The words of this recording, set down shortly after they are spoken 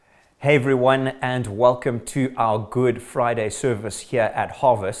Hey everyone, and welcome to our Good Friday service here at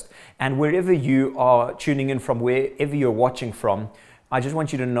Harvest. And wherever you are tuning in from, wherever you're watching from, I just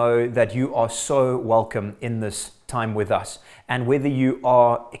want you to know that you are so welcome in this time with us. And whether you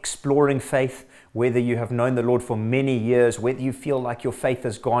are exploring faith, whether you have known the Lord for many years, whether you feel like your faith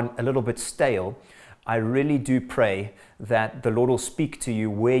has gone a little bit stale, I really do pray that the Lord will speak to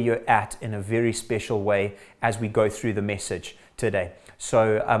you where you're at in a very special way as we go through the message today.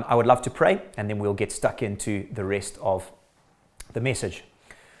 So I would love to pray, and then we'll get stuck into the rest of the message.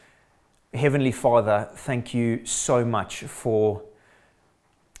 Heavenly Father, thank you so much for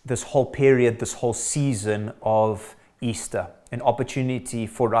this whole period, this whole season of Easter, an opportunity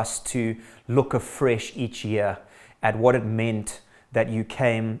for us to look afresh each year at what it meant that you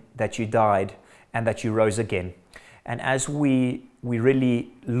came, that you died, and that you rose again. And as we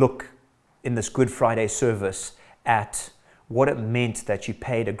really look in this Good Friday service at what it meant that you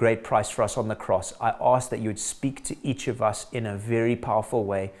paid a great price for us on the cross, I ask that you would speak to each of us in a very powerful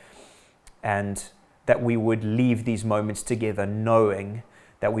way, and that we would leave these moments together knowing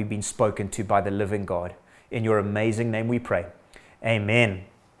that we've been spoken to by the living God. In your amazing name we pray. Amen.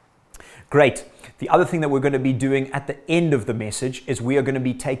 Great. The other thing that we're going to be doing at the end of the message is we are going to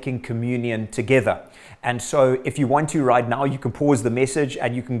be taking communion together. And so if you want to right now, you can pause the message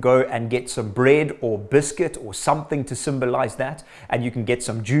and you can go and get some bread or biscuit or something to symbolize that. And you can get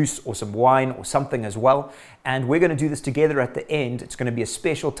some juice or some wine or something as well. And we're going to do this together at the end. It's going to be a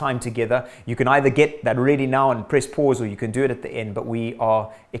special time together. You can either get that ready now and press pause, or you can do it at the end. But we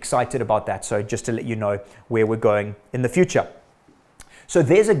are excited about that. So just to let you know where we're going in the future. So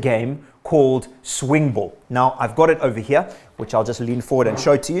there's a game called Swing Ball. Now I've got it over here, which I'll just lean forward and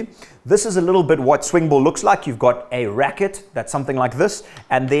show to you. This is a little bit what Swing Ball looks like. You've got a racket that's something like this,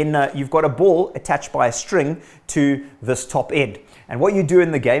 and then you've got a ball attached by a string to this top end. And what you do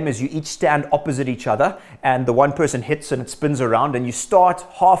in the game is you each stand opposite each other, and the one person hits and it spins around, and you start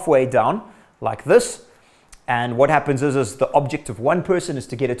halfway down like this. And what happens is the object of one person is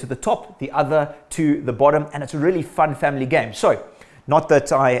to get it to the top, the other to the bottom, and it's a really fun family game. So not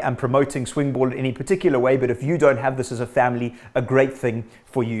that I am promoting Swing Ball in any particular way, but if you don't have this as a family, a great thing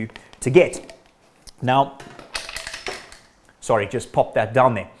for you to get. Now, sorry, just pop that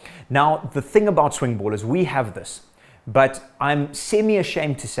down there. Now, the thing about Swing Ball is we have this, but I'm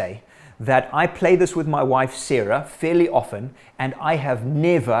semi-ashamed to say that I play this with my wife, Sarah, fairly often, and I have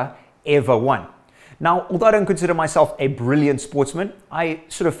never, ever won. Now, although I don't consider myself a brilliant sportsman, I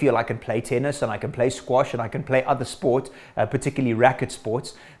sort of feel I can play tennis and I can play squash and I can play other sports, particularly racket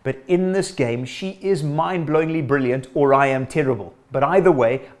sports. But in this game, she is mind-blowingly brilliant, or I am terrible. But either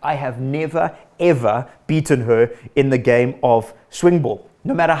way, I have never, ever beaten her in the game of Swing Ball,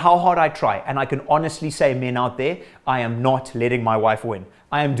 no matter how hard I try. And I can honestly say, men out there, I am not letting my wife win.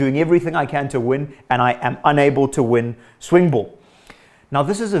 I am doing everything I can to win, and I am unable to win Swing Ball. Now,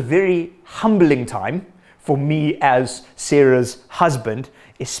 this is a very humbling time for me as Sarah's husband,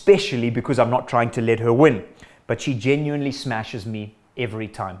 especially because I'm not trying to let her win, but she genuinely smashes me every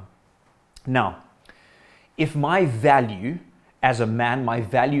time. Now, if my value as a man, my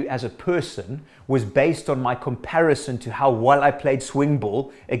value as a person was based on my comparison to how well I played Swing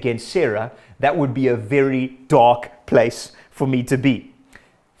Ball against Sarah, that would be a very dark place for me to be.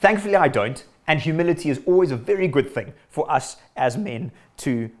 Thankfully, I don't. And humility is always a very good thing for us as men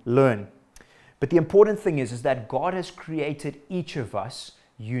to learn. But the important thing is that God has created each of us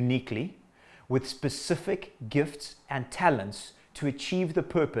uniquely with specific gifts and talents to achieve the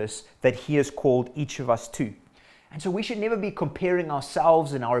purpose that He has called each of us to. And so we should never be comparing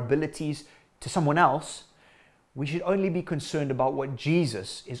ourselves and our abilities to someone else. We should only be concerned about what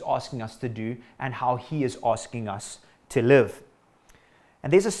Jesus is asking us to do and how He is asking us to live.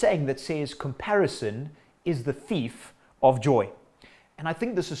 And there's a saying that says comparison is the thief of joy. And I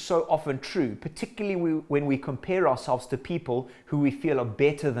think this is so often true, particularly when we compare ourselves to people who we feel are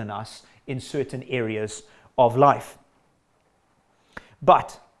better than us in certain areas of life.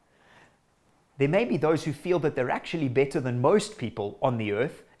 But there may be those who feel that they're actually better than most people on the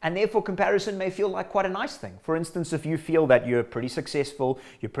earth, and therefore comparison may feel like quite a nice thing. For instance, if you feel that you're pretty successful,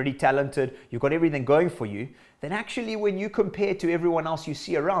 you're pretty talented, you've got everything going for you, then actually when you compare to everyone else you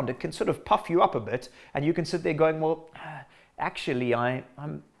see around, it can sort of puff you up a bit, and you can sit there going, well, actually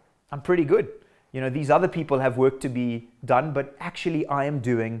I'm pretty good. You know, these other people have work to be done, but actually I am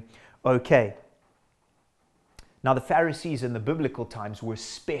doing okay. Now, the Pharisees in the biblical times were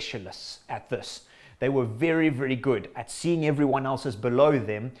specialists at this. They were very, very good at seeing everyone else as below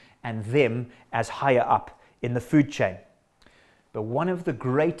them and them as higher up in the food chain. But one of the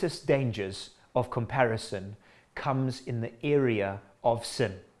greatest dangers of comparison comes in the area of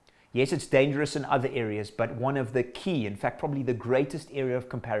sin. Yes, it's dangerous in other areas, but one of the key, in fact, probably the greatest area of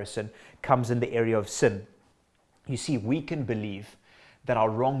comparison comes in the area of sin. You see, we can believe that our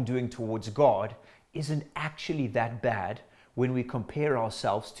wrongdoing towards God isn't actually that bad when we compare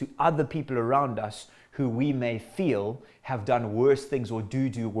ourselves to other people around us who we may feel have done worse things or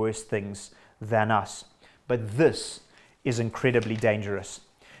do worse things than us. But this is incredibly dangerous,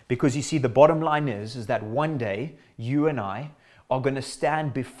 because you see, the bottom line is that one day you and I are going to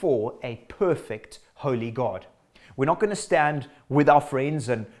stand before a perfect, holy God. We're not going to stand with our friends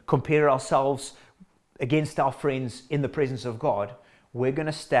and compare ourselves against our friends in the presence of God. We're going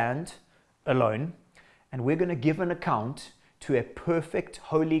to stand alone, and we're going to give an account to a perfect,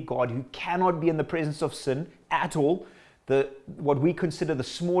 holy God who cannot be in the presence of sin at all. What we consider the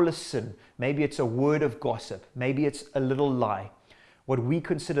smallest sin, maybe it's a word of gossip, maybe it's a little lie. What we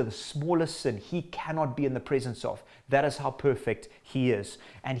consider the smallest sin, he cannot be in the presence of. That is how perfect he is.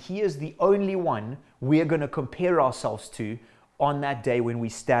 And he is the only one we are going to compare ourselves to on that day when we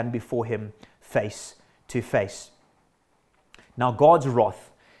stand before him face to face. Now, God's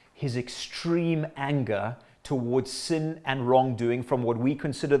wrath, his extreme anger towards sin and wrongdoing, from what we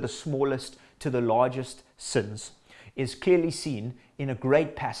consider the smallest to the largest sins, is clearly seen in a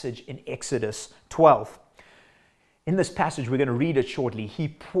great passage in Exodus 12. In this passage, we're going to read it shortly. He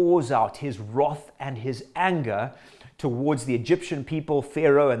pours out his wrath and his anger towards the Egyptian people,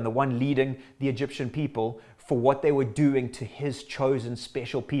 Pharaoh, and the one leading the Egyptian people, for what they were doing to his chosen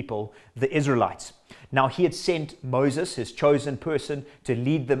special people, the Israelites. Now, he had sent Moses, his chosen person, to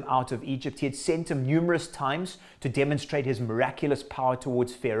lead them out of Egypt. He had sent him numerous times to demonstrate his miraculous power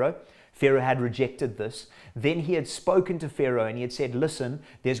towards Pharaoh. Pharaoh had rejected this. Then he had spoken to Pharaoh and he had said, listen,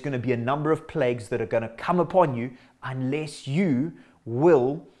 there's going to be a number of plagues that are going to come upon you unless you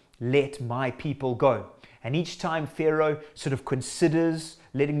will let my people go. And each time Pharaoh sort of considers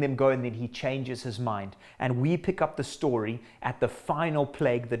letting them go, and then he changes his mind. And we pick up the story at the final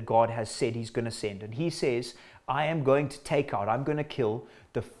plague that God has said he's going to send. And he says, I am going to kill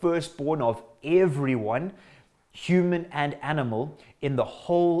the firstborn of everyone, human and animal, in the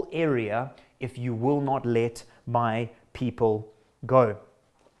whole area if you will not let my people go.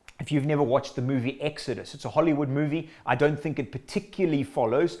 If you've never watched the movie Exodus, it's a Hollywood movie. I don't think it particularly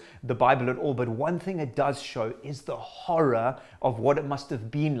follows the Bible at all, but one thing it does show is the horror of what it must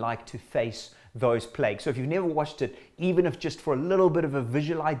have been like to face those plagues. So if you've never watched it, even if just for a little bit of a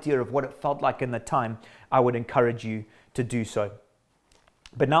visual idea of what it felt like in the time, I would encourage you to do so.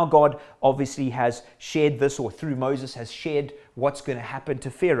 But now God obviously has shared this, or through Moses has shared what's going to happen to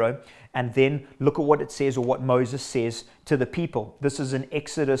Pharaoh. And then look at what it says, or what Moses says to the people. This is in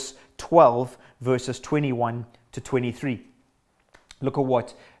Exodus 12, verses 21 to 23. Look at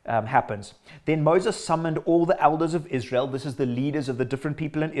what happens. Then Moses summoned all the elders of Israel. This is the leaders of the different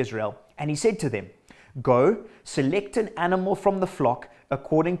people in Israel. And he said to them, go, select an animal from the flock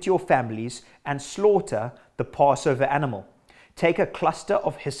according to your families, and slaughter the Passover animal. Take a cluster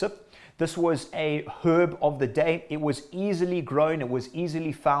of hyssop. This was a herb of the day. It was easily grown, it was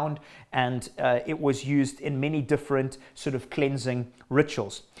easily found, and it was used in many different sort of cleansing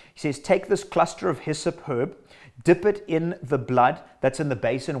rituals. He says, take this cluster of hyssop herb, dip it in the blood that's in the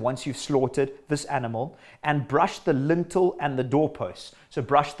basin once you've slaughtered this animal, and brush the lintel and the doorposts. So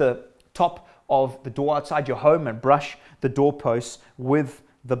brush the top of the door outside your home and brush the doorposts with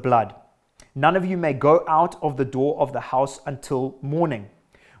the blood. None of you may go out of the door of the house until morning.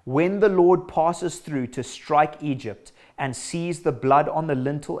 When the Lord passes through to strike Egypt and sees the blood on the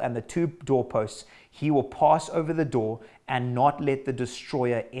lintel and the two doorposts, he will pass over the door and not let the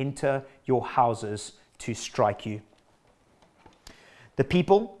destroyer enter your houses to strike you. The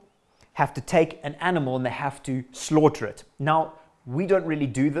people have to take an animal and they have to slaughter it. Now, we don't really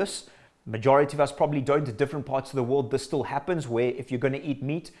do this. Majority of us probably don't. In different parts of the world, this still happens, where if you're going to eat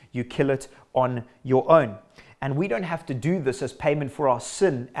meat, you kill it on your own. And we don't have to do this as payment for our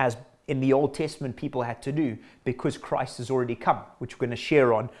sin, as in the Old Testament people had to do, because Christ has already come, which we're going to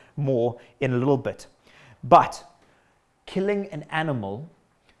share on more in a little bit. But killing an animal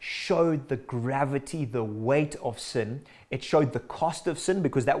showed the gravity, the weight of sin. It showed the cost of sin,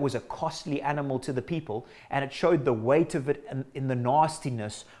 because that was a costly animal to the people. And it showed the weight of it in the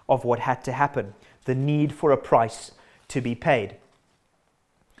nastiness of what had to happen, the need for a price to be paid.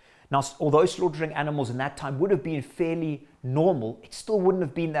 Now, although slaughtering animals in that time would have been fairly normal, it still wouldn't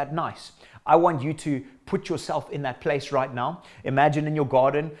have been that nice. I want you to put yourself in that place right now. Imagine in your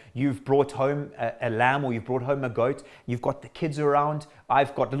garden, you've brought home a lamb, or you've brought home a goat. You've got the kids around.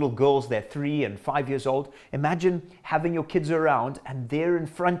 I've got little girls, they're 3 and 5 years old. Imagine having your kids around, and there in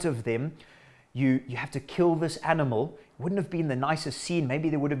front of them, you have to kill this animal wouldn't have been the nicest scene. Maybe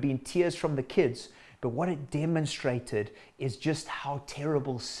there would have been tears from the kids. But what it demonstrated is just how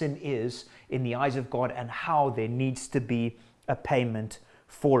terrible sin is in the eyes of God and how there needs to be a payment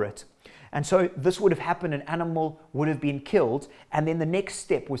for it. And so this would have happened, an animal would have been killed, and then the next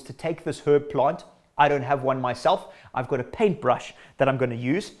step was to take this herb plant. I don't have one myself. I've got a paintbrush that I'm going to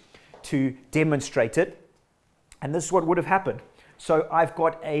use to demonstrate it. And this is what would have happened. So I've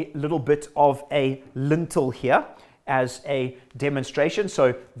got a little bit of a lintel here as a demonstration.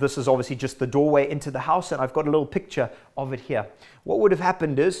 So this is obviously just the doorway into the house, and I've got a little picture of it here. What would have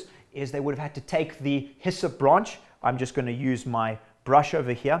happened is they would have had to take the hyssop branch. I'm just going to use my brush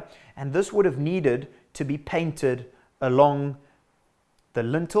over here, and this would have needed to be painted along the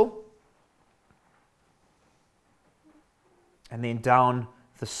lintel and then down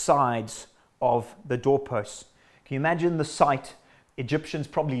the sides of the doorposts. Can you imagine the sight? Egyptians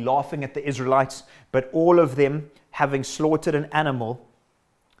probably laughing at the Israelites, but all of them having slaughtered an animal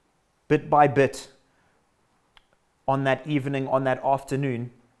bit by bit on that evening, on that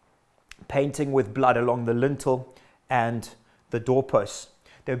afternoon, painting with blood along the lintel and the doorposts.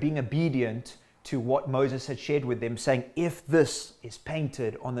 They were being obedient to what Moses had shared with them, saying, if this is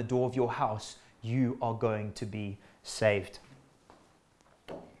painted on the door of your house, you are going to be saved.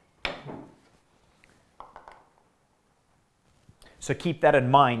 So keep that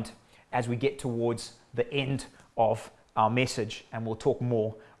in mind as we get towards the end of our message, and we'll talk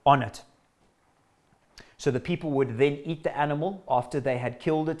more on it. So the people would then eat the animal after they had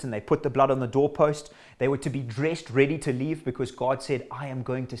killed it, and they put the blood on the doorpost. They were to be dressed, ready to leave, because God said, I am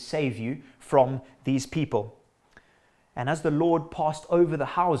going to save you from these people. And as the Lord passed over the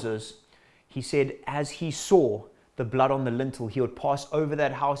houses, he said, as he saw the blood on the lintel, he would pass over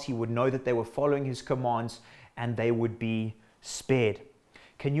that house. He would know that they were following his commands, and they would be spared.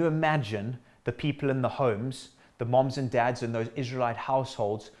 Can you imagine the people in the homes, the moms and dads in those Israelite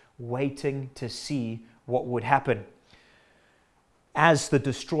households, waiting to see what would happen? As the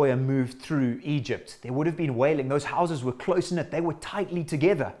destroyer moved through Egypt, there would have been wailing. Those houses were close knit. They were tightly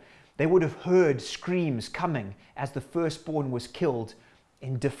together. They would have heard screams coming as the firstborn was killed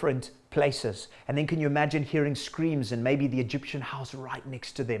in different places. And then can you imagine hearing screams in maybe the Egyptian house right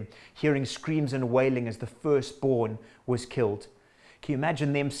next to them, hearing screams and wailing as the firstborn was killed? Can you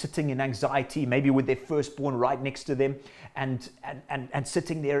imagine them sitting in anxiety, maybe with their firstborn right next to them, and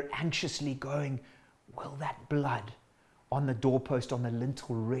sitting there anxiously going, will that blood on the doorpost, on the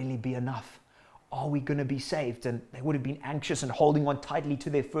lintel really be enough? Are we going to be saved? And they would have been anxious and holding on tightly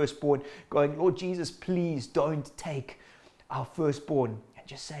to their firstborn, going, Lord Jesus, please don't take our firstborn. And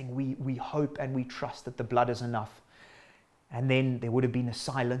just saying, we hope and we trust that the blood is enough. And then there would have been a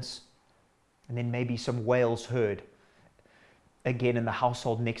silence, and then maybe some wails heard again in the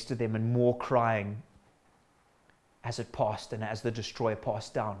household next to them, and more crying as it passed and as the destroyer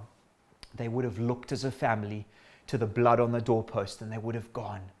passed down. They would have looked as a family to the blood on the doorpost, and they would have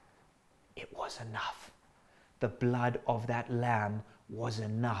gone, it was enough. The blood of that lamb was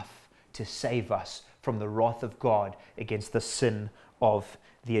enough to save us from the wrath of God against the sin of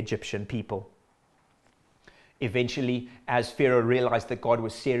the Egyptian people. Eventually, as Pharaoh realized that God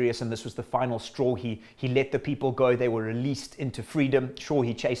was serious and this was the final straw, he let the people go. They were released into freedom. Sure,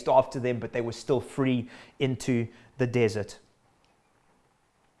 he chased after them, but they were still free into the desert.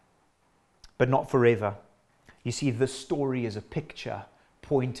 But not forever. You see, this story is a picture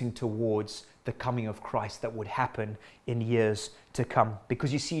pointing towards the coming of Christ that would happen in years to come.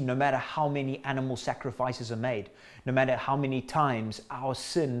 Because you see, no matter how many animal sacrifices are made, no matter how many times our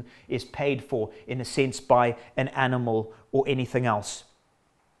sin is paid for, in a sense, by an animal or anything else,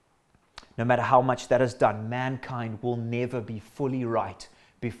 no matter how much that is done, mankind will never be fully right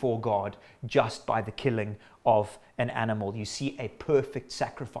before God just by the killing of an animal. You see, a perfect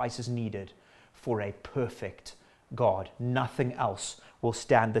sacrifice is needed for a perfect God. Nothing else will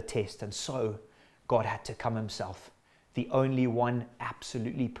stand the test. And so God had to come himself. The only one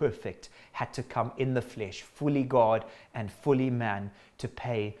absolutely perfect had to come in the flesh, fully God and fully man, to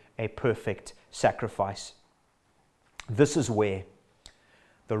pay a perfect sacrifice. This is where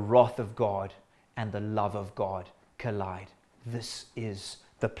the wrath of God and the love of God collide. This is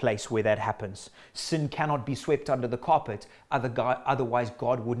the place where that happens. Sin cannot be swept under the carpet, otherwise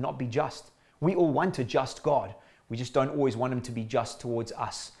God would not be just. We all want a just God. We just don't always want him to be just towards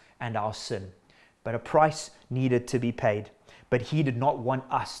us and our sin. But a price needed to be paid. But he did not want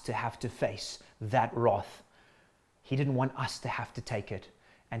us to have to face that wrath. He didn't want us to have to take it.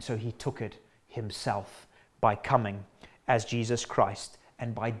 And so he took it himself by coming as Jesus Christ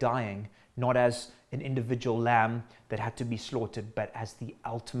and by dying, not as an individual lamb that had to be slaughtered, but as the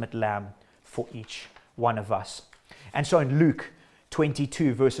ultimate lamb for each one of us. And so in Luke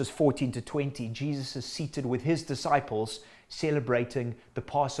 22, verses 14 to 20, Jesus is seated with his disciples celebrating the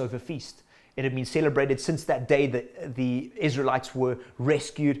Passover feast. It had been celebrated since that day that the Israelites were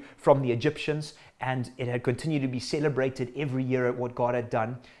rescued from the Egyptians, and it had continued to be celebrated every year at what God had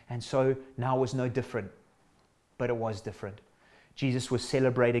done. And so now was no different, but it was different. Jesus was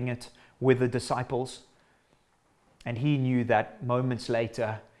celebrating it with the disciples, and he knew that moments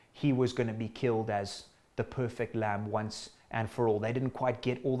later he was going to be killed as the perfect lamb once and for all. They didn't quite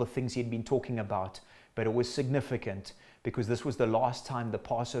get all the things he had been talking about, but it was significant because this was the last time the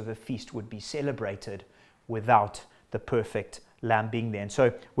Passover feast would be celebrated without the perfect lamb being there. And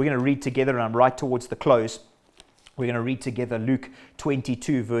so we're going to read together, and I'm right towards the close. We're going to read together Luke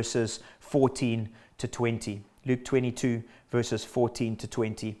 22, verses 14 to 20. Luke 22, verses 14 to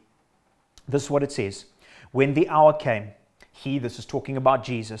 20. This is what it says. When the hour came, he, this is talking about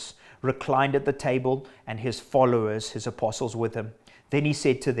Jesus, reclined at the table, and his followers, his apostles, with him. Then he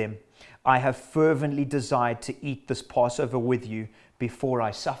said to them, I have fervently desired to eat this Passover with you before I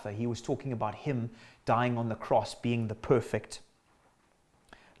suffer. He was talking about him dying on the cross, being the perfect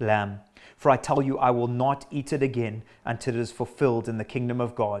lamb. For I tell you, I will not eat it again until it is fulfilled in the kingdom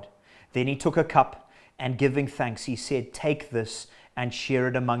of God. Then he took a cup, and giving thanks, he said, take this and share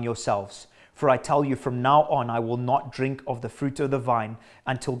it among yourselves. For I tell you, from now on, I will not drink of the fruit of the vine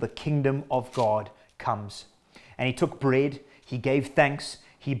until the kingdom of God comes. And he took bread, he gave thanks,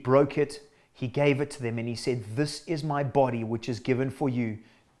 he broke it, he gave it to them, and he said, this is my body, which is given for you.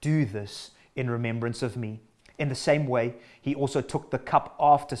 Do this in remembrance of me. In the same way, he also took the cup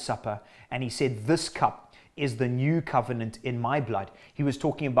after supper, and he said, this cup is the new covenant in my blood. He was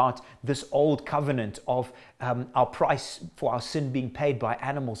talking about this old covenant of our price for our sin being paid by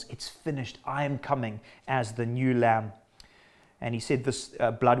animals. It's finished. I am coming as the new lamb. And he said, this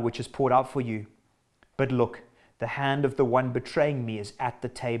blood which is poured out for you. But look, the hand of the one betraying me is at the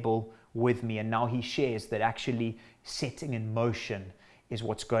table with me. And now he shares that actually setting in motion is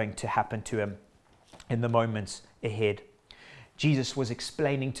what's going to happen to him in the moments ahead. Jesus was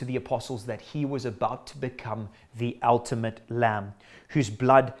explaining to the apostles that he was about to become the ultimate lamb, whose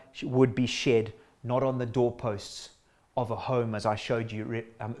blood would be shed not on the doorposts of a home, as I showed you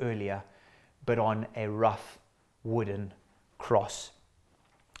earlier, but on a rough wooden cross,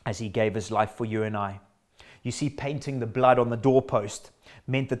 as he gave his life for you and I. You see, painting the blood on the doorpost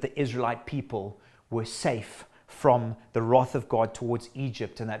meant that the Israelite people were safe from the wrath of God towards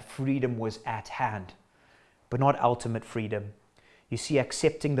Egypt, and that freedom was at hand, but not ultimate freedom. You see,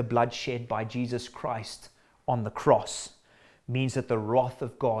 accepting the blood shed by Jesus Christ on the cross means that the wrath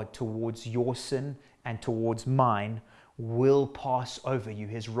of God towards your sin and towards mine will pass over you.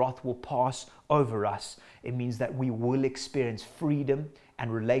 His wrath will pass over us. It means that we will experience freedom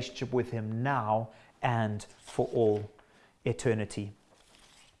and relationship with him now and for all eternity.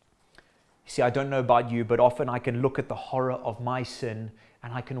 You see, I don't know about you, but often I can look at the horror of my sin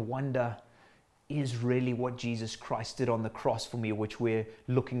and I can wonder, is really what Jesus Christ did on the cross for me, which we're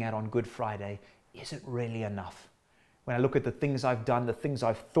looking at on Good Friday, is it really enough? When I look at the things I've done, the things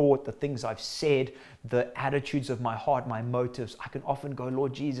I've thought, the things I've said, the attitudes of my heart, my motives, I can often go,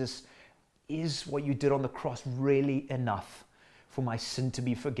 Lord Jesus, is what you did on the cross really enough for my sin to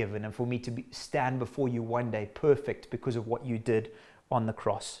be forgiven and for me to stand before you one day perfect because of what you did on the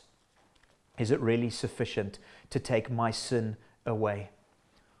cross? Is it really sufficient to take my sin away?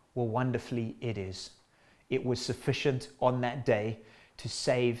 Well, wonderfully it is. It was sufficient on that day to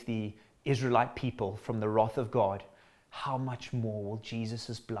save the Israelite people from the wrath of God. How much more will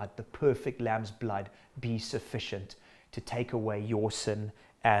Jesus' blood, the perfect lamb's blood, be sufficient to take away your sin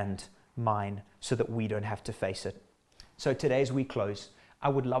and mine so that we don't have to face it? So today as we close, I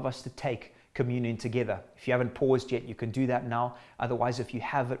would love us to take communion together. If you haven't paused yet, you can do that now. Otherwise, if you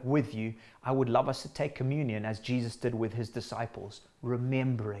have it with you, I would love us to take communion as Jesus did with his disciples,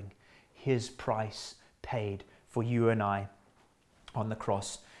 remembering his price paid for you and I on the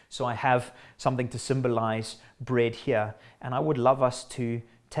cross. So I have something to symbolize bread here, and I would love us to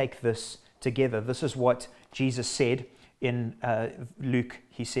take this together. This is what Jesus said in Luke.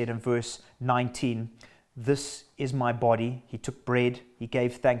 He said in verse 19, this is my body. He took bread, he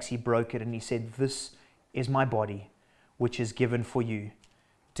gave thanks, he broke it, and he said, this is my body, which is given for you.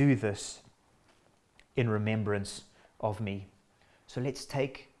 Do this in remembrance of me. So let's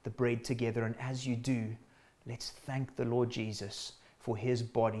take the bread together, and as you do, let's thank the Lord Jesus for his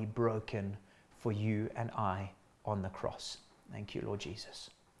body broken for you and I on the cross. Thank you, Lord Jesus.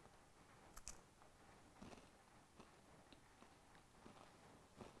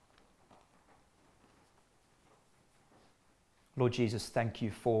 Lord Jesus, thank you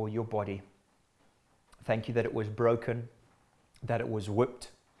for your body. Thank you that it was broken, that it was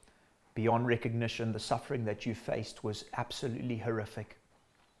whipped beyond recognition. The suffering that you faced was absolutely horrific.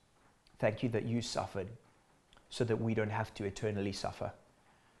 Thank you that you suffered so that we don't have to eternally suffer.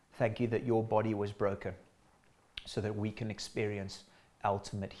 Thank you that your body was broken so that we can experience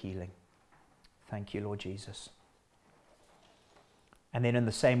ultimate healing. Thank you, Lord Jesus. And then in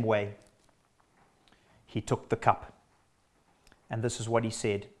the same way, he took the cup. And this is what he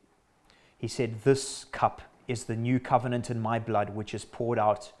said. He said, "This cup is the new covenant in my blood, which is poured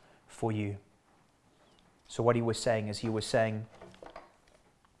out for you." So what he was saying is, he was saying,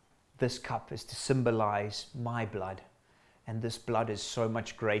 this cup is to symbolize my blood. And this blood is so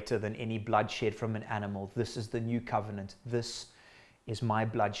much greater than any blood shed from an animal. This is the new covenant. This is my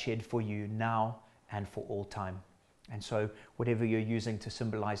blood shed for you now and for all time. And so whatever you're using to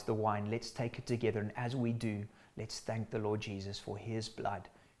symbolize the wine, let's take it together. And as we do, let's thank the Lord Jesus for his blood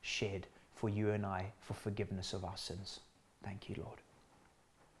shed for you and I for forgiveness of our sins. Thank you, Lord.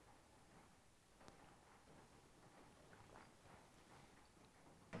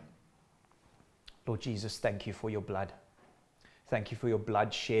 Lord Jesus, thank you for your blood. Thank you for your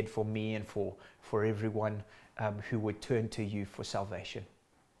blood shed for me and for everyone who would turn to you for salvation.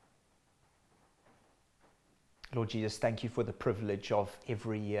 Lord Jesus, thank you for the privilege of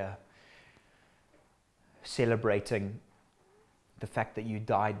every year celebrating the fact that you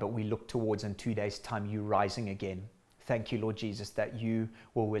died, but we look towards in 2 days' time you rising again. Thank you, Lord Jesus, that you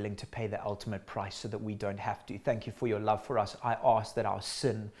were willing to pay the ultimate price so that we don't have to. Thank you for your love for us. I ask that our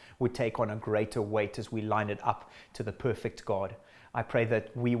sin would take on a greater weight as we line it up to the perfect God. I pray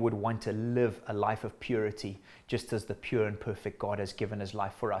that we would want to live a life of purity, just as the pure and perfect God has given his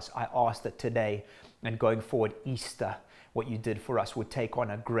life for us. I ask that today and going forward, Easter, what you did for us would take on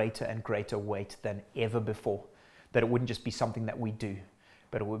a greater and greater weight than ever before. That it wouldn't just be something that we do,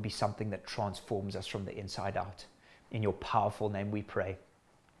 but it would be something that transforms us from the inside out. In your powerful name we pray.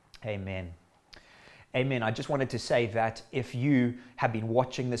 Amen. Amen. I just wanted to say that if you have been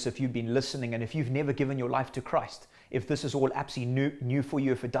watching this, if you've been listening, and if you've never given your life to Christ, if this is all absolutely new for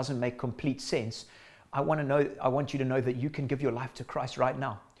you, if it doesn't make complete sense, I want you to know that you can give your life to Christ right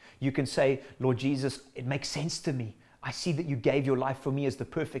now. You can say, Lord Jesus, it makes sense to me. I see that you gave your life for me as the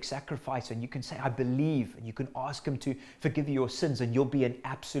perfect sacrifice. And you can say, I believe. And you can ask him to forgive you your sins. And you'll be an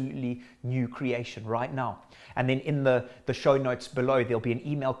absolutely new creation right now. And then in the show notes below, there'll be an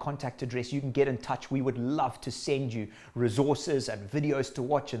email contact address. You can get in touch. We would love to send you resources and videos to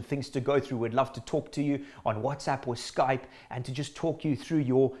watch and things to go through. We'd love to talk to you on WhatsApp or Skype and to just talk you through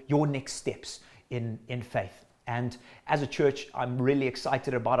your next steps in faith. And as a church, I'm really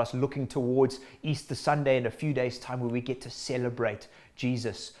excited about us looking towards Easter Sunday in a few days' time where we get to celebrate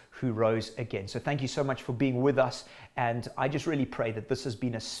Jesus who rose again. So thank you so much for being with us. And I just really pray that this has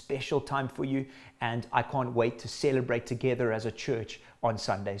been a special time for you. And I can't wait to celebrate together as a church on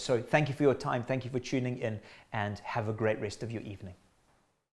Sunday. So thank you for your time. Thank you for tuning in and have a great rest of your evening.